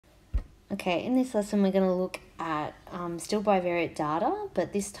Okay, in this lesson we're going to look at still bivariate data,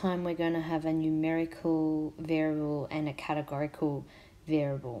 but this time we're going to have a numerical variable and a categorical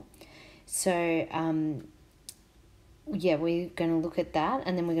variable. So we're going to look at that,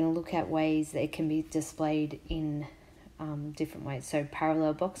 and then we're going to look at ways that it can be displayed in different ways. So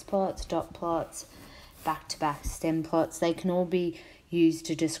parallel box plots, dot plots, back-to-back stem plots, they can all be used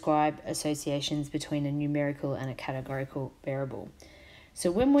to describe associations between a numerical and a categorical variable. So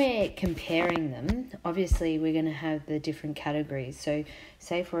when we're comparing them, obviously we're going to have the different categories. So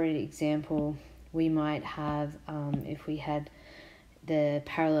say for an example, we might have, if we had the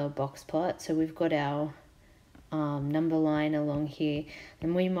parallel box plot, so we've got our number line along here,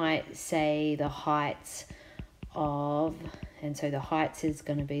 and we might say the heights of, and so the heights is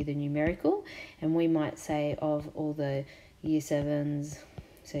going to be the numerical, and we might say of all the year 7s,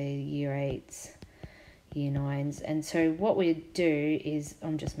 so year 8s, year 9s. And so what we'd do is,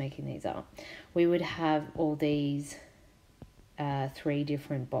 I'm just making these up, we would have all these 3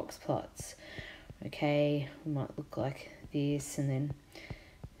 different box plots. Okay, it might look like this, and then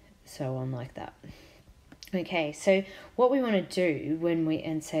so on like that. Okay, so what we want to do when we,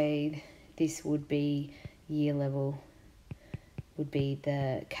 and say this would be year level, would be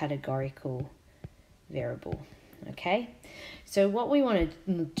the categorical variable. Okay, so what we want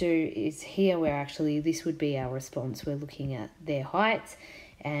to do is here where actually this would be our response. We're looking at their heights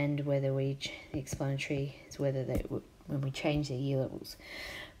and whether the explanatory is whether they when we change their year levels.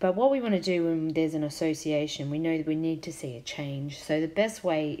 But what we want to do when there's an association, we know that we need to see a change. So the best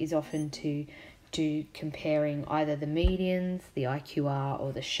way is often to do comparing either the medians, the IQR,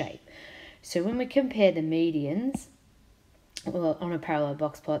 or the shape. So when we compare the medians, well, on a parallel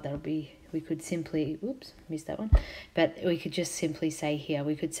box plot, that'll be, we could simply, whoops, missed that one, but we could just simply say here,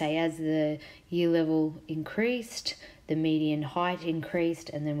 we could say as the year level increased, the median height increased,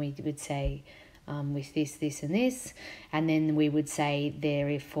 and then we would say with this, this, and this, and then we would say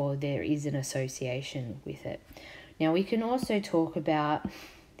therefore there is an association with it. Now we can also talk about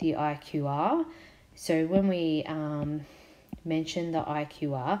the IQR. So when we mention the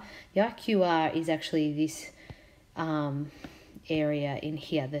IQR is actually this area in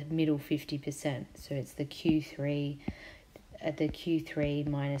here, the middle 50%. So it's the Q3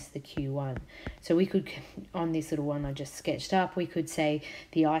 minus the Q1. So we could, on this little one I just sketched up, we could say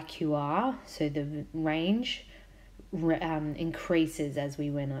the IQR, so the range increases as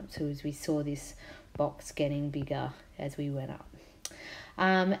we went up. So as we saw this box getting bigger as we went up.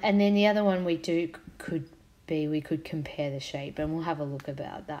 And then the other one we could compare the shape, and we'll have a look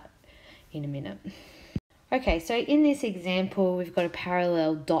about that in a minute. Okay, so in this example, we've got a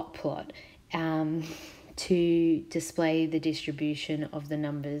parallel dot plot to display the distribution of the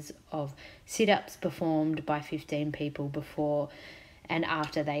numbers of sit-ups performed by 15 people before and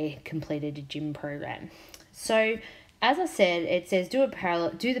after they completed a gym program. So, as I said, it says do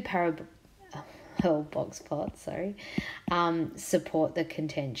the parallel box plot, support the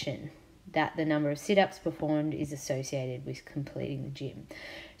contention that the number of sit-ups performed is associated with completing the gym.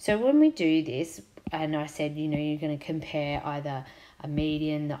 So when we do this, and I said, you're going to compare either a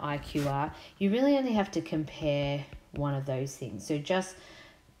median, the IQR, you really only have to compare one of those things. So just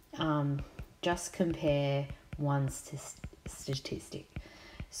compare one statistic.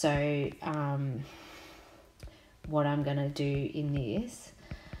 So what I'm going to do in this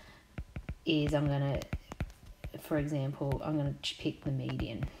is for example, I'm going to pick the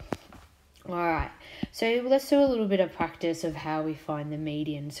median. All right, so let's do a little bit of practice of how we find the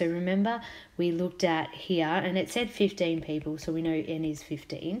median. So remember, we looked at here, and it said 15 people, so we know n is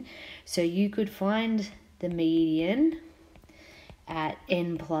 15. So you could find the median at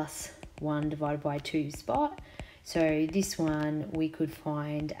n plus 1 divided by 2 spot. So this one we could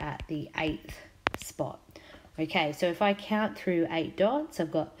find at the 8th spot. Okay, so if I count through 8 dots,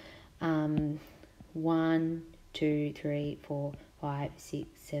 I've got 1, 2, 3, 4, 5, 6,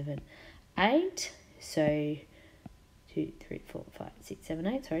 7, 8. So 2, 3, 4, 5, 6, 7,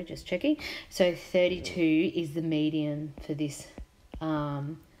 8. Sorry, just checking. So 32 is the median for this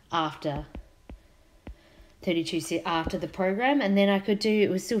after 32 after the program. And then I could do, it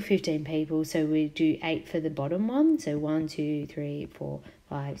was still 15 people, so we do 8 for the bottom one. So 1, 2, 3, 4,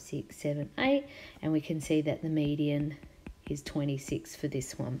 5, 6, 7, 8. And we can see that the median is 26 for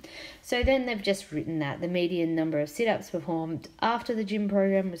this one. So then they've just written that the median number of sit-ups performed after the gym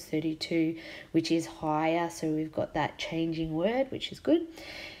program was 32, which is higher, so we've got that changing word, which is good.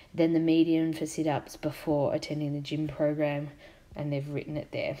 Then the median for sit-ups before attending the gym program, and they've written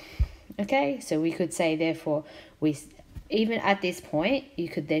it there. Okay, so we could say therefore, even at this point, you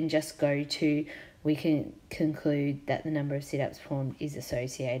could then just go to we can conclude that the number of sit-ups performed is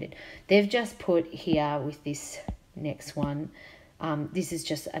associated. They've just put here with this next one, this is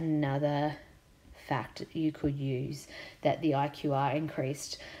just another fact you could use, that the IQR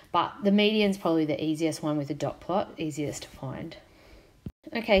increased. But the median's probably the easiest one with a dot plot, easiest to find.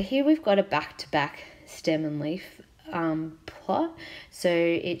 Okay, here we've got a back-to-back stem and leaf plot. So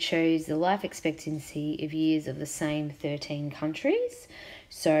it shows the life expectancy of years of the same 13 countries.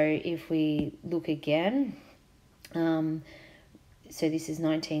 So if we look again, so this is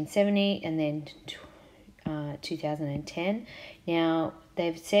 1970 and then 2010. Now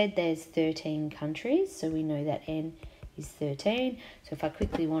they've said there's 13 countries, so we know that N is 13. So if I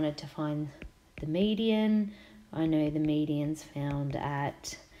quickly wanted to find the median, I know the median's found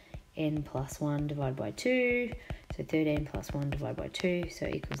at N plus 1 divided by 2. So 13 plus 1 divided by 2, so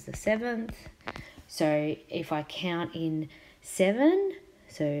equals the 7th. So if I count in 7,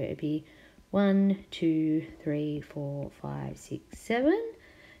 so it'd be 1, 2, 3, 4, 5, 6, 7.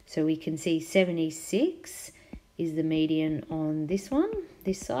 So we can see 76 is the median on this one,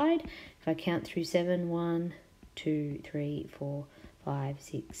 this side. If I count through 7, 1, 2, 3, 4, 5,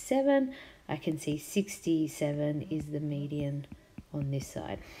 6, 7, I can see 67 is the median on this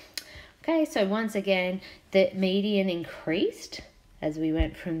side. Okay, so once again, the median increased as we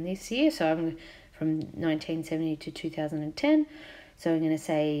went from this year. So I'm from 1970 to 2010. So I'm going to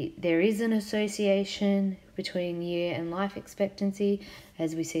say there is an association between year and life expectancy.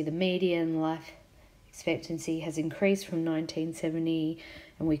 As we see, the median life expectancy has increased from 1970,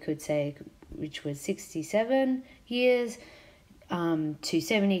 and we could say, which was 67 years, to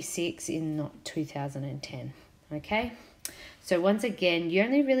 76 in 2010. Okay, so once again, you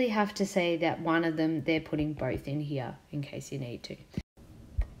only really have to say that one of them, they're putting both in here in case you need to.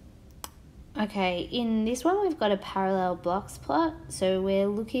 Okay, in this one we've got a parallel blocks plot. So we're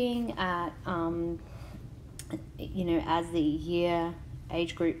looking at, you know, as the year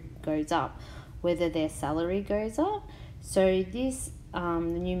age group goes up, whether their salary goes up. So this, the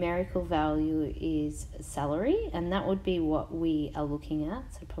numerical value is salary, and that would be what we are looking at.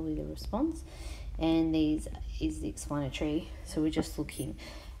 So probably the response, and these is the explanatory. So we're just looking,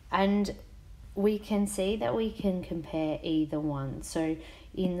 and we can see that we can compare either one. So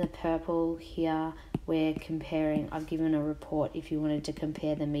in the purple here, we're comparing, I've given a report if you wanted to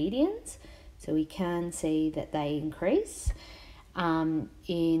compare the medians. So we can see that they increase.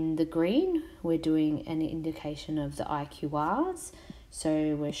 In the green, we're doing an indication of the IQRs.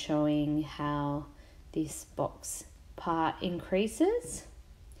 So we're showing how this box part increases.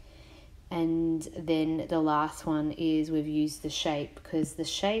 And then the last one is we've used the shape, because the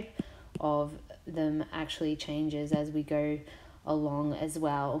shape of them actually changes as we go along as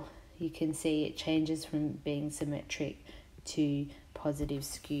well. You can see it changes from being symmetric to positive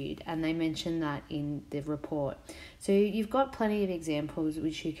skewed, and they mention that in the report. So you've got plenty of examples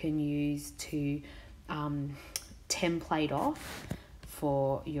which you can use to template off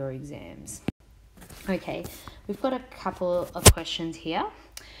for your exams. Okay, we've got a couple of questions here.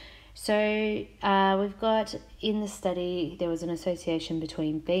 So we've got, in the study, there was an association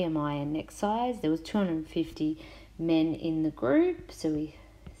between BMI and neck size. There was 250 men in the group. So we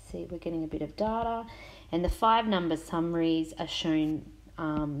see we're getting a bit of data. And the 5 number summaries are shown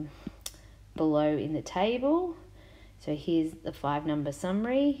below in the table. So here's the 5 number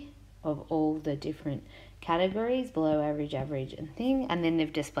summary of all the different categories, below average, average, and thing. And then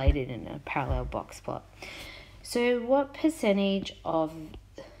they've displayed it in a parallel box plot. So what percentage of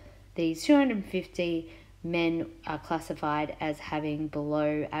these 250 men are classified as having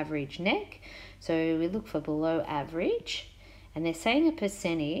below average neck? So we look for below average, and they're saying a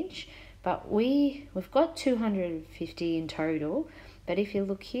percentage, but we've got 250 in total. But if you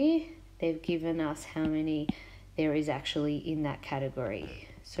look here, they've given us how many there is actually in that category.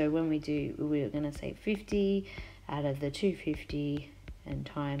 So when we do, we're going to say 50 out of the 250 and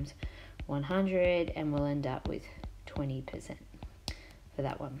times 100, and we'll end up with 20% for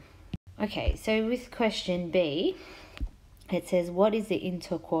that one. Okay, so with question B, it says, what is the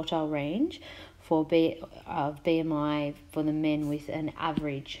interquartile range for BMI for the men with an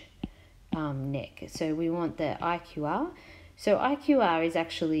average neck? So we want the IQR. So IQR is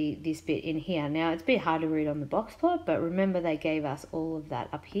actually this bit in here. Now it's a bit hard to read on the box plot, but remember they gave us all of that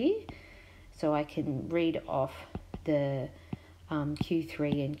up here. So I can read off the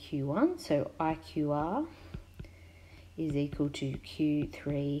Q3 and Q1. So IQR is equal to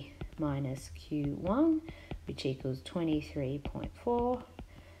Q3 minus Q1, which equals 23.4.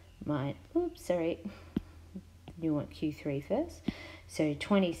 You want Q3 first. So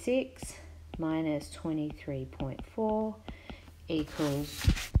 26 minus 23.4 equals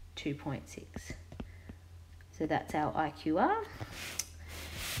 2.6. So that's our IQR.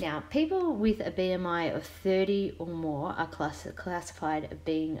 Now, people with a BMI of 30 or more are classified as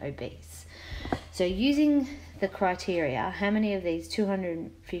being obese. So using the criteria, how many of these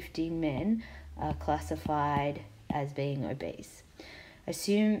 250 men are classified as being obese?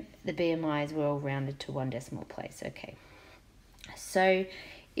 Assume the BMIs were all rounded to one decimal place. Okay. So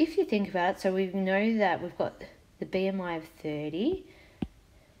if you think about it, so we know that we've got the BMI of 30,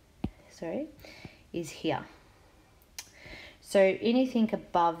 is here. So anything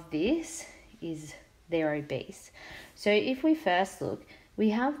above this is they're obese. So if we first look, we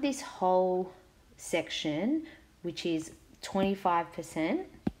have this whole section, which is 25%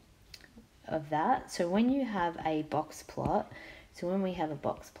 of that. So when you have a box plot,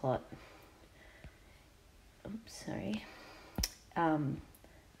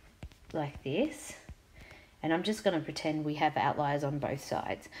 like this, and I'm just going to pretend we have outliers on both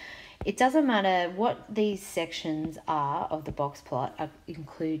sides. It doesn't matter what these sections are of the box plot,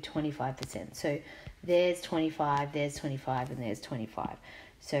 include 25%. So there's 25, there's 25, and there's 25.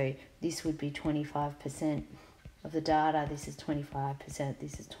 So this would be 25% of the data. This is 25%,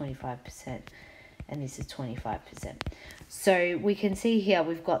 this is 25%, and this is 25%. So we can see here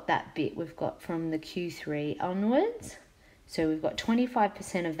we've got that bit. We've got from the Q3 onwards. So we've got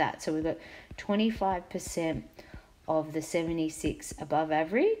 25% of that. So we've got 25% of the 76 above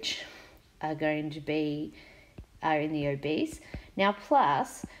average are in the obese. Now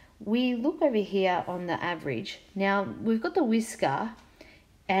plus, we look over here on the average. Now we've got the whisker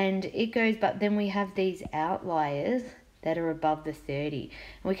and it goes, but then we have these outliers that are above the 30.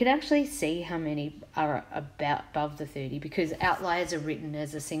 And we can actually see how many are above the 30 because outliers are written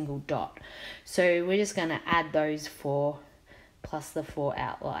as a single dot. So we're just going to add those 4 plus the 4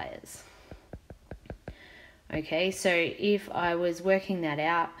 outliers. Okay, so if I was working that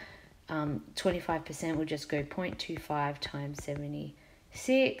out, 25% would just go 0.25 times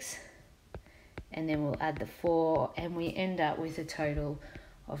 76, and then we'll add the 4, and we end up with a total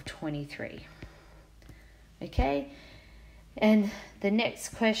of 23. Okay, and the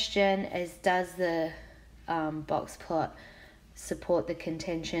next question is, does the box plot support the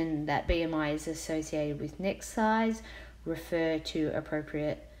contention that BMI is associated with neck size? Refer to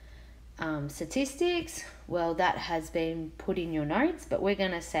appropriate statistics. Well, that has been put in your notes, but we're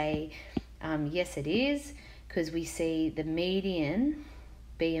going to say yes it is, because we see the median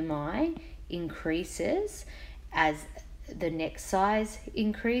BMI increases as the neck size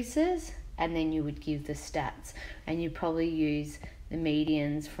increases, and then you would give the stats, and you probably use the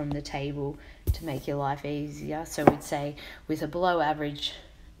medians from the table to make your life easier. So we'd say with a below average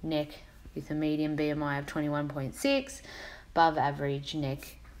neck with a median BMI of 21.6, above average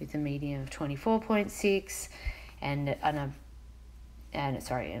neck with a median of 24.6, and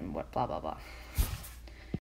blah blah blah.